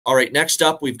All right, next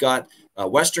up, we've got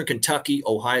Western Kentucky,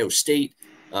 Ohio State.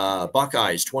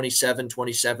 Buckeyes,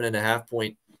 27.5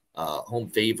 point home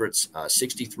favorites,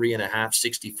 63.5,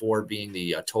 64 being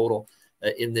the total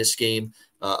in this game.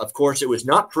 Of course, it was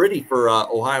not pretty for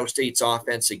Ohio State's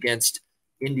offense against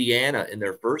Indiana in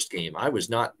their first game. I was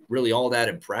not really all that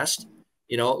impressed.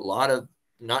 A lot of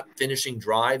not finishing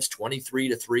drives,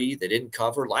 23-3. They didn't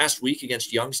cover. Last week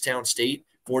against Youngstown State,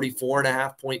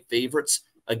 44.5 point favorites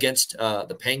against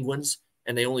the Penguins,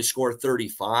 and they only scored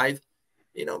 35.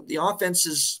 The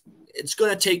offense it's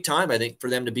going to take time, I think, for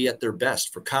them to be at their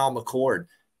best, for Kyle McCord,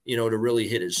 to really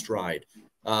hit his stride.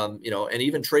 And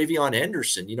even Travion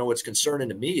Henderson, what's concerning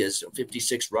to me is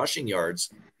 56 rushing yards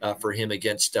for him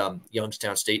against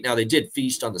Youngstown State. Now, they did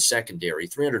feast on the secondary,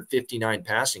 359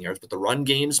 passing yards, but the run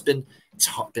game's been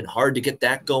hard to get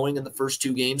that going in the first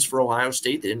two games for Ohio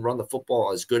State. They didn't run the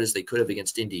football as good as they could have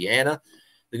against Indiana.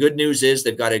 The good news is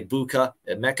they've got Emeka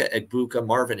Egbuka,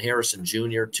 Marvin Harrison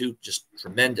Jr., two just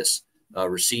tremendous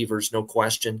receivers, no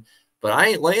question. But I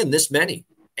ain't laying this many.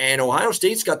 And Ohio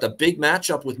State's got the big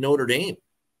matchup with Notre Dame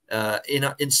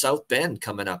in South Bend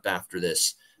coming up after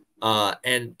this.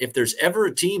 And if there's ever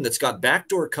a team that's got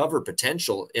backdoor cover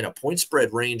potential in a point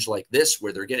spread range like this,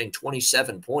 where they're getting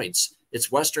 27 points,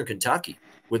 it's Western Kentucky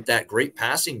with that great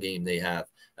passing game they have,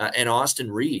 and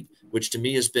Austin Reed, which to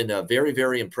me has been very,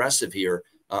 very impressive here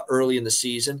early in the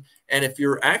season. And if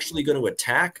you're actually going to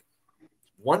attack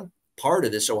one part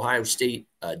of this Ohio State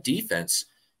defense,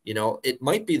 it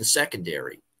might be the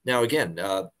secondary. Now, again,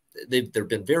 they've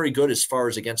been very good as far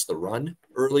as against the run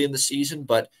early in the season,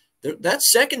 but that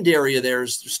secondary of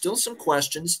theirs, there's still some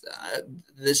questions.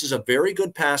 This is a very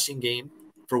good passing game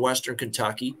for Western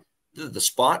Kentucky. The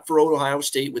spot for Ohio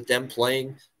State with them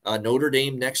playing Notre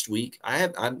Dame next week, I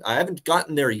haven't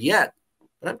gotten there yet,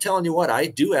 but I'm telling you what, I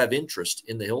do have interest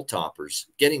in the Hilltoppers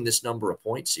getting this number of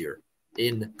points here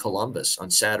in Columbus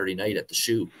on Saturday night at the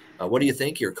Shoe. What do you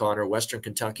think here, Conor? Western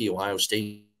Kentucky, Ohio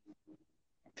State?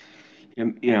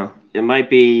 It might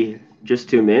be just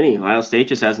too many. Ohio State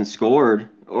just hasn't scored.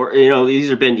 Or, these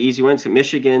have been easy wins.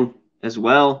 Michigan as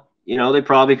well. They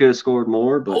probably could have scored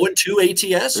more. But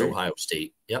 0-2 ATS, right? Ohio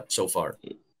State. Yep, so far.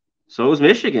 So was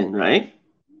Michigan, right?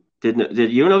 Did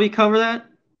UNLV cover that?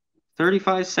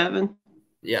 35-7?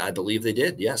 Yeah, I believe they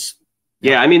did, yes.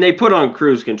 Yeah, I mean, they put on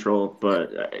cruise control,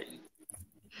 but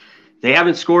they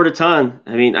haven't scored a ton.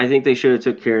 I mean, I think they should have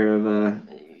took care of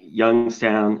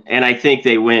Youngstown, and I think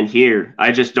they win here.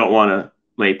 I just don't want to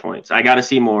lay points. I got to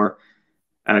see more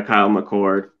out of Kyle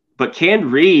McCord. But can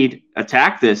Reed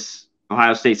attack this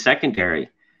Ohio State secondary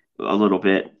a little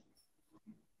bit?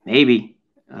 Maybe.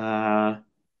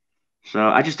 So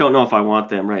I just don't know if I want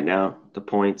them right now, the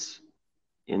points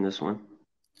in this one.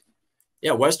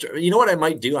 Yeah, Western. You know what I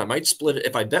might do? I might split it.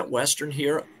 If I bet Western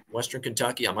here, Western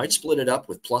Kentucky, I might split it up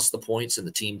with plus the points and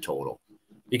the team total.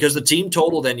 Because the team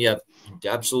total, then you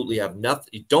absolutely have nothing.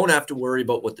 You don't have to worry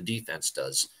about what the defense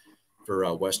does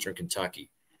for Western Kentucky.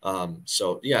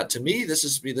 So yeah, to me, this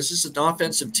is an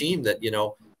offensive team that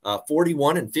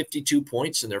 41 and 52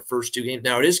 points in their first two games.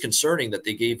 Now it is concerning that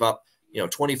they gave up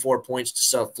 24 points to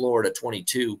South Florida,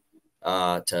 22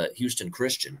 to Houston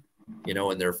Christian.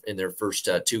 In their first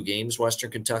two games,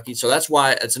 Western Kentucky. So that's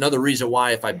why it's another reason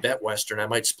why if I bet Western, I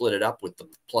might split it up with the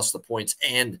plus the points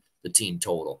and the team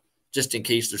total, just in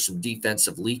case there's some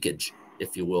defensive leakage,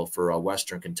 if you will, for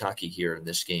Western Kentucky here in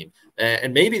this game.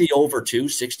 And maybe the over too,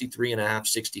 63.5,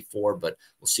 64, but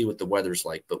we'll see what the weather's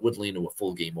like, but would lean to a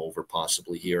full game over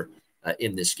possibly here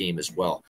in this game as well.